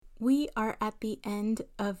We are at the end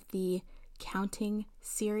of the counting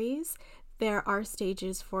series. There are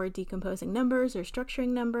stages for decomposing numbers or structuring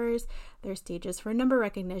numbers. There's stages for number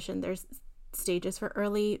recognition. There's stages for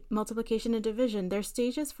early multiplication and division. There's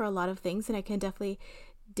stages for a lot of things, and I can definitely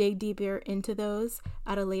dig deeper into those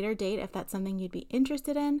at a later date if that's something you'd be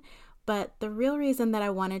interested in. But the real reason that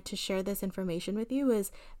I wanted to share this information with you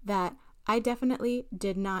is that I definitely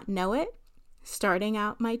did not know it starting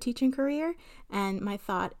out my teaching career. And my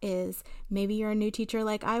thought is maybe you're a new teacher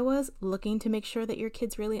like I was, looking to make sure that your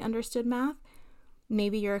kids really understood math.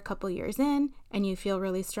 Maybe you're a couple years in and you feel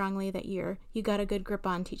really strongly that you got a good grip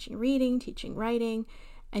on teaching reading, teaching writing,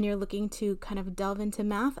 and you're looking to kind of delve into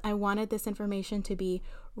math. I wanted this information to be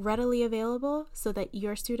readily available so that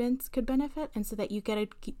your students could benefit and so that you get a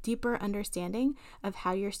deeper understanding of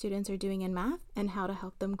how your students are doing in math and how to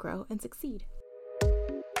help them grow and succeed.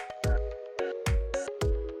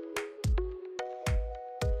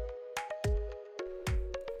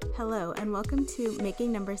 Hello, and welcome to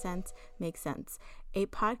Making Number Sense Make Sense, a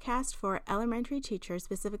podcast for elementary teachers,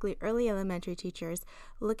 specifically early elementary teachers,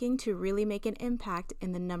 looking to really make an impact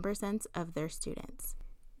in the number sense of their students.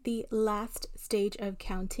 The last stage of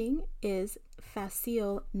counting is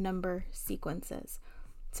Facile number sequences.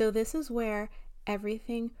 So this is where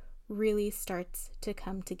everything really starts to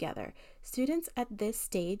come together. Students at this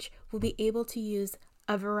stage will be able to use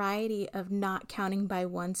a variety of not counting by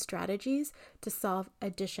one strategies to solve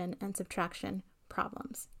addition and subtraction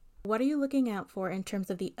problems. What are you looking out for in terms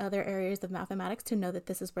of the other areas of mathematics to know that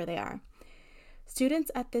this is where they are?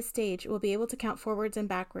 Students at this stage will be able to count forwards and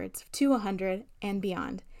backwards to 100 and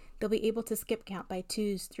beyond. They'll be able to skip count by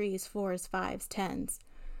 2s, 3s, 4s, 5s, 10s.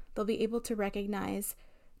 They'll be able to recognize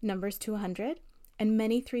numbers to 100 and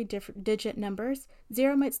many three-digit numbers.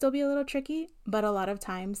 0 might still be a little tricky, but a lot of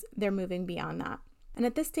times they're moving beyond that. And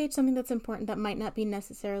at this stage, something that's important that might not be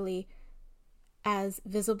necessarily as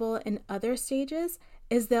visible in other stages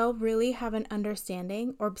is they'll really have an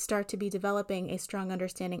understanding or start to be developing a strong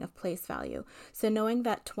understanding of place value. So knowing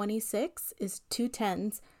that 26 is 2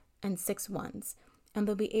 10s and 6 1s. And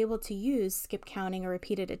they'll be able to use skip counting or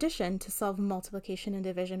repeated addition to solve multiplication and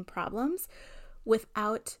division problems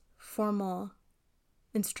without formal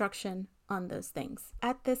instruction on those things.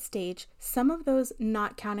 At this stage, some of those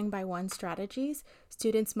not counting by one strategies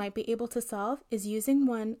students might be able to solve is using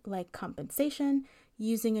one like compensation,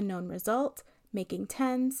 using a known result, making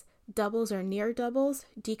tens, doubles or near doubles,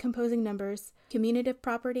 decomposing numbers, commutative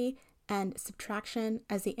property, and subtraction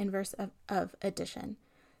as the inverse of addition.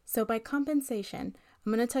 So by compensation,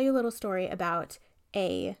 I'm going to tell you a little story about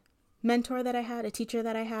a mentor that I had, a teacher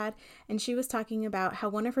that I had, and she was talking about how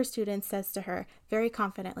one of her students says to her very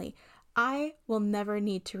confidently, "I will never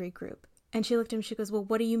need to regroup." And she looked at him, she goes, "Well,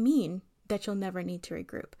 what do you mean that you'll never need to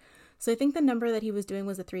regroup?" So I think the number that he was doing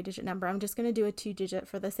was a 3-digit number. I'm just going to do a 2-digit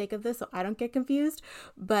for the sake of this so I don't get confused.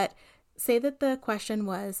 But say that the question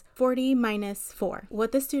was 40 minus 4.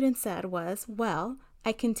 What the student said was, well,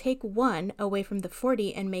 I can take 1 away from the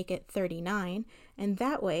 40 and make it 39. And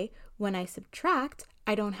that way, when I subtract,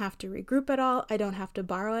 I don't have to regroup at all. I don't have to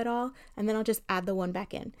borrow at all. And then I'll just add the 1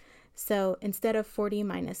 back in. So instead of 40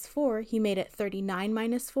 minus 4, he made it 39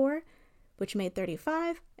 minus 4, which made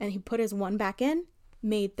 35, and he put his 1 back in,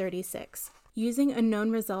 made 36. Using a known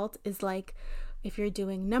result is like if you're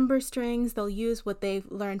doing number strings, they'll use what they've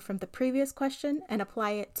learned from the previous question and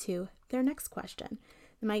apply it to their next question.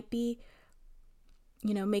 It might be,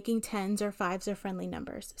 making 10s or 5s or friendly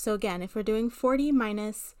numbers. So again, if we're doing 40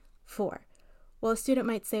 minus 4, well, a student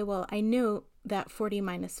might say, well, I knew that 40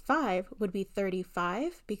 minus 5 would be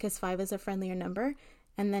 35 because 5 is a friendlier number,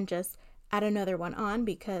 and then just add another 1 on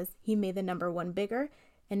because he made the number 1 bigger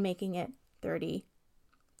and making it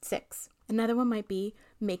 36. Another one might be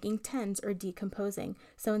making tens or decomposing.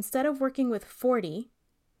 So instead of working with 40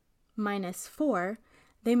 minus 4,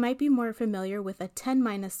 they might be more familiar with a 10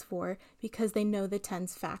 minus 4 because they know the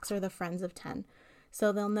tens facts or the friends of 10.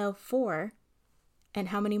 So they'll know 4, and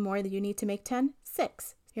how many more do you need to make 10?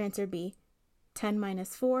 6. Your answer would be 10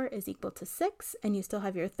 minus 4 is equal to 6, and you still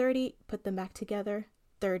have your 30. Put them back together,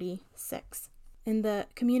 36. And the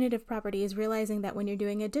commutative property is realizing that when you're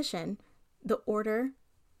doing addition, the order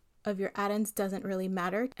of your addends doesn't really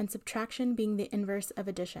matter, and subtraction being the inverse of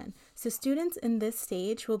addition. So students in this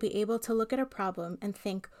stage will be able to look at a problem and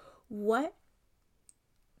think, what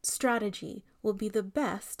strategy will be the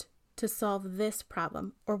best to solve this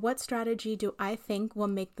problem? Or what strategy do I think will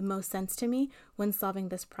make the most sense to me when solving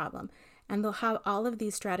this problem? And they'll have all of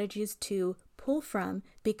these strategies to pull from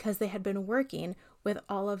because they had been working with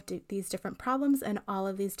all of these different problems and all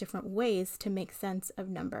of these different ways to make sense of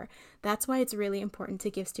number. That's why it's really important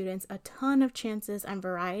to give students a ton of chances and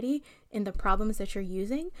variety in the problems that you're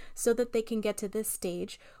using so that they can get to this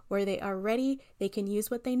stage where they are ready, they can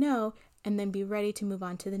use what they know, and then be ready to move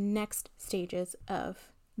on to the next stages of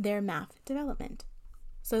their math development.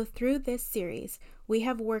 So through this series, we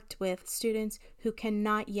have worked with students who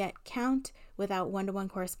cannot yet count without one-to-one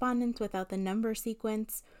correspondence, without the number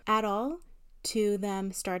sequence at all, to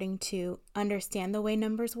them starting to understand the way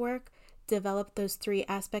numbers work, develop those 3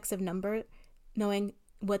 aspects of number, knowing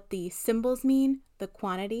what the symbols mean, the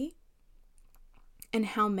quantity, and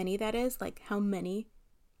how many that is, like how many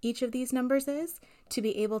each of these numbers is, to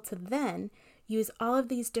be able to then use all of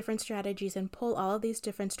these different strategies and pull all of these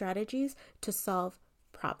different strategies to solve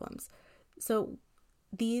problems. So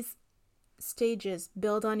these stages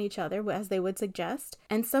build on each other as they would suggest.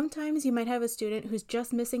 And sometimes you might have a student who's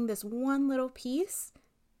just missing this one little piece.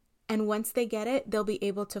 And once they get it, they'll be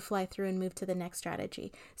able to fly through and move to the next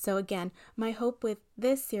strategy. So again, my hope with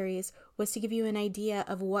this series was to give you an idea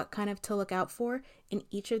of what kind of to look out for in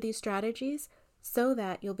each of these strategies so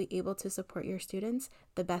that you'll be able to support your students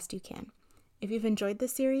the best you can. If you've enjoyed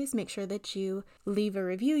this series, make sure that you leave a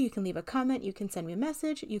review, you can leave a comment, you can send me a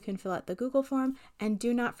message, you can fill out the Google form, and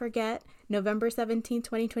do not forget, November 17,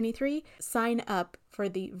 2023, sign up for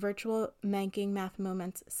the virtual Making Math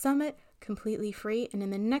Moments Summit, completely free. And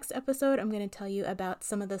in the next episode, I'm going to tell you about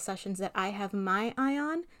some of the sessions that I have my eye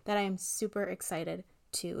on that I am super excited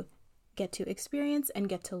to get to experience and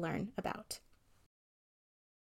get to learn about.